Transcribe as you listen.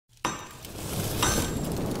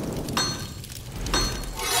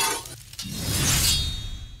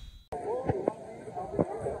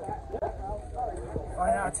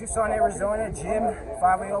Tucson, Arizona, Jim,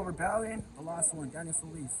 5AO Rebellion. The last one, Daniel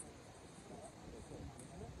Solis.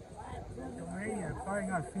 Damaniak fighting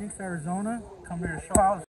out of Phoenix, Arizona. Come here to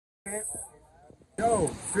show.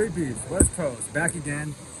 Yo, Streetbeefs, West Coast, back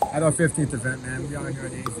again at our 15th event, man. We are here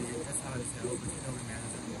at AZ. It's hot as hell, but you know we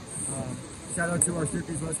manage it. Shout out to our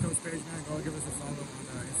Streetbeefs West Coast page, man. Go give us a follow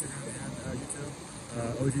on Instagram and YouTube.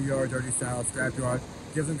 OG Yard, Dirty South, Scrap Yard.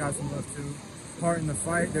 Give them guys some love too. Part in the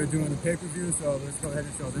fight, they're doing the pay-per-view, so let's go ahead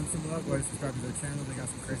and show them some love. Go ahead and subscribe to their channel. They got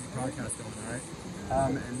some crazy podcasts going, alright?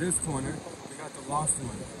 In this corner, we got the lost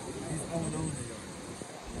one. He's 0-0 in the yard.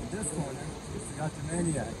 In this corner, we got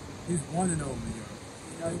Damaniak. He's 1-0 in the yard.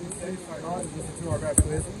 You gotta be safe, fight hard, and listen to our reps,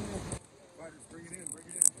 please. Fighters, bring it in, bring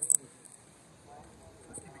it in.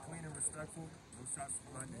 Let's keep it clean and respectful. No shots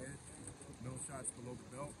behind the head. No shots below the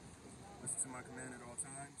belt. Listen to my command at all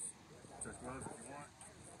times. Touch gloves if you want.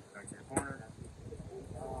 Back to your corner.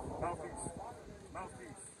 Mouthpiece.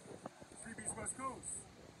 Mouthpiece. Streetbeefs West Coast.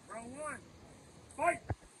 Round one. Fight!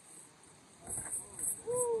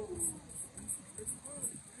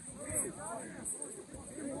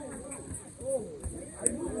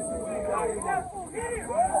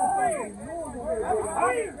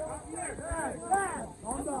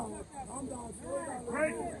 Break!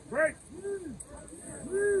 Break!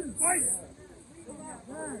 Fight!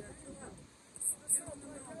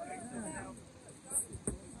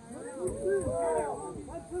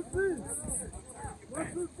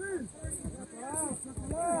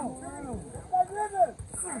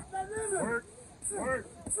 Work! Work!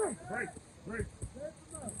 Break! Break!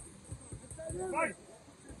 Fight!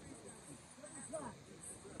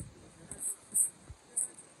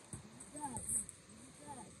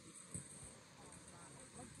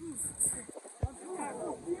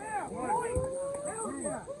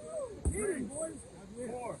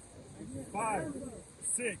 Four, 5,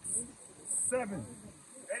 6, 7,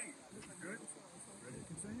 8. Good. Ready to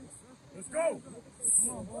continue? Let's go. Come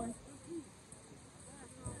on, boy.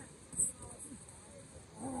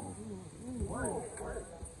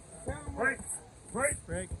 Break. Break.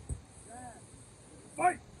 Break.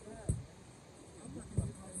 Fight.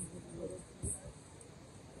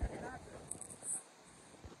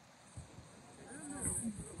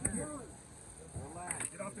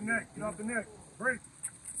 Get off the neck. Get off the neck. Break.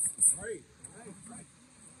 Break. Break.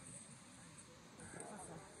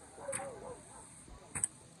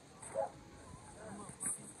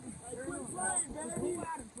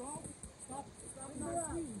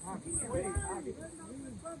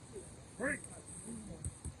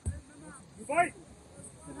 Fight.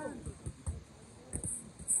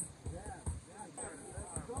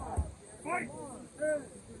 Fight.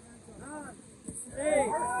 8,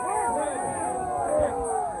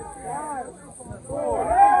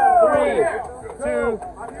 3, 2,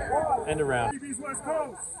 end of round. SBWC15 West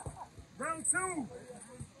Coast. Round 2.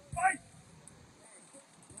 Fight.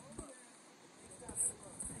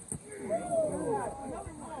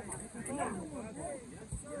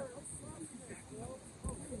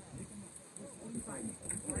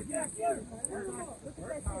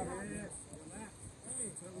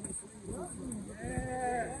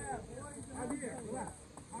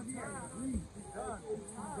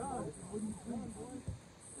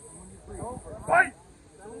 Fight!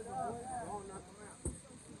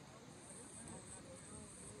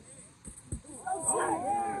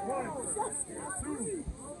 2,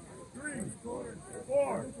 3,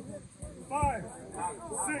 4, 5,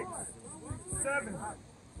 6, 7,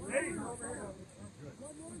 8.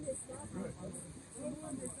 Good.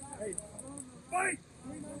 Hey, fight!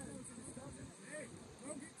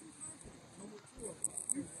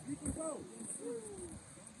 You can go.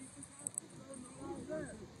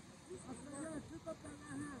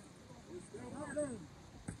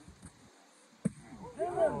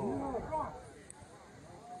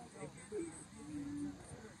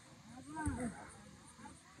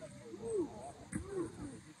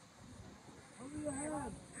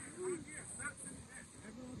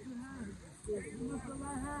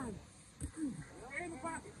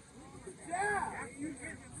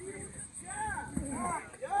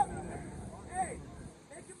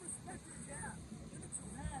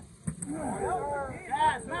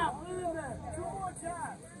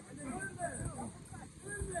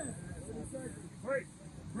 Break!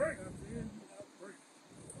 Break! Break!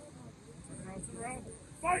 Turn around.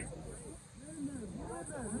 Fight!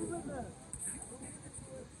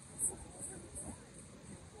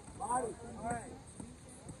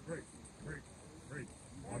 Break! Break! Break!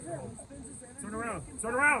 Turn around!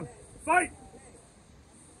 Turn around! Fight!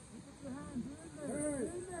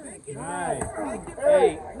 9,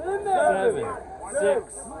 8, 7,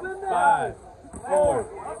 6, 5,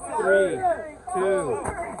 4, 3, 2,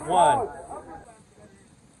 1.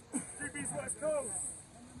 Streetbeefs West Coast.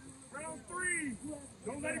 Round 3.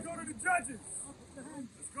 Don't let it go to the judges.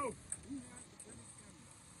 Let's go.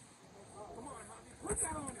 Come on, Javi. Put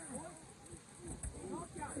that on it.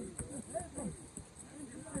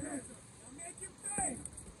 Make him pay.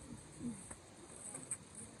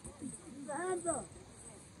 Keep the hands up.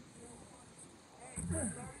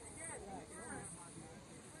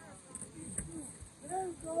 There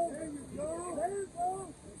you go. There you go. There you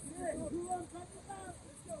go.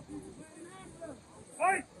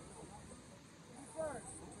 Fight!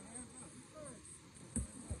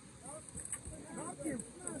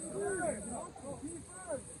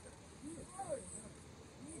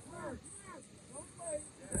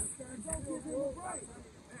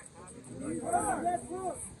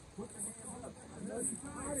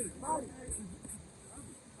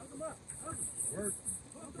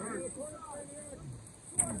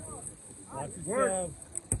 Work.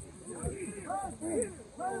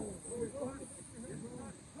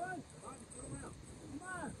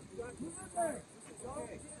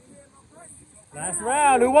 Last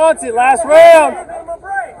round. Who wants it? Last round.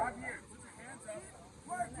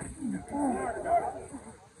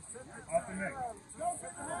 Off the neck.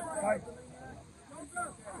 Fight.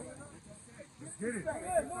 Let's get it.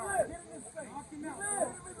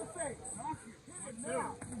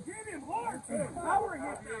 Get him hard. Power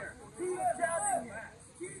hit there. Keep jabbing him.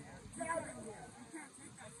 Keep jabbing him.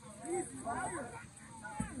 He's fired.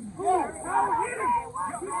 Power hit him.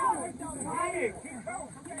 Keep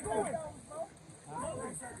going.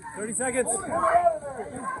 30 seconds. Out of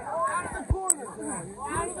the corner.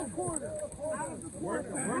 Out of the corner. Work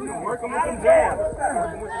him with them jabs. Work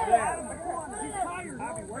him with the jabs. He's tired.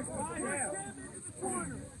 Bobby, work him with the jabs.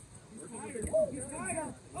 He's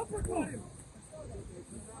tired. Uppercut him.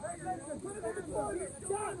 Put him in the corner.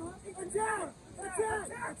 A jab.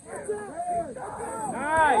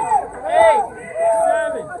 9, 8,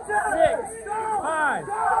 7, 6, 5,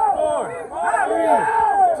 4,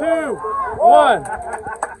 3, 2, 1.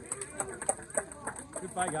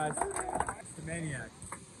 Good fight, guys. Damaniak.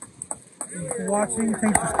 Thanks for watching.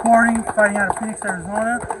 Thanks for supporting. Fighting out of Phoenix,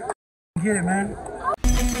 Arizona. Get it, man.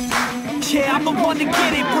 Yeah, I'm the one to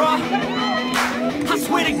get it, bro. I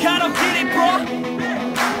swear to God, I'll get it, bro.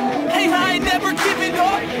 Hey, I ain't never giving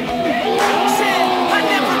up. Shit, I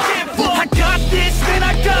never give up. I got this, man,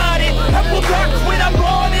 I got it. I will not quit, I'm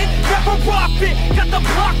on it. Never rock it. Got the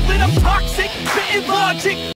block lit, I'm toxic. Spitting logic.